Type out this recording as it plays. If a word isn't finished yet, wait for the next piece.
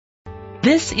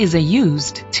This is a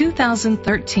used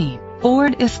 2013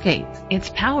 Ford Escape. It's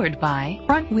powered by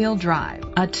front-wheel drive,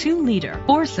 a 2-liter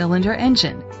 4-cylinder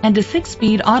engine, and a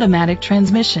 6-speed automatic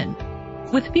transmission.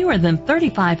 With fewer than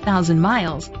 35,000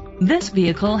 miles, this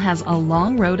vehicle has a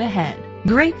long road ahead.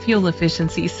 Great fuel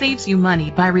efficiency saves you money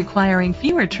by requiring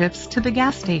fewer trips to the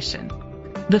gas station.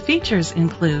 The features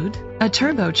include a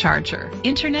turbocharger,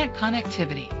 internet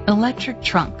connectivity, electric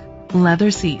trunk,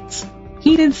 leather seats,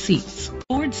 heated seats,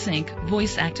 Ford Sync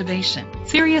voice activation,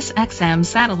 Sirius XM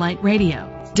satellite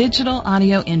radio, digital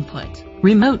audio input,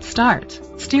 remote start,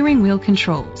 steering wheel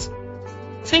controls.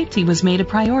 Safety was made a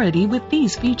priority with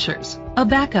these features: a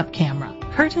backup camera,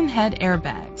 curtain head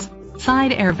airbags,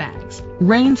 side airbags,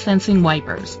 rain sensing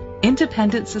wipers,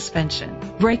 independent suspension,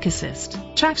 brake assist,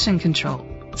 traction control,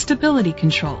 stability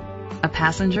control, a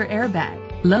passenger airbag,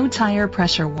 low tire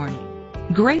pressure warning.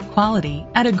 Great quality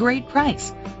at a great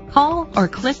price. Call or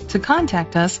click to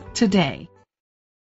contact us today.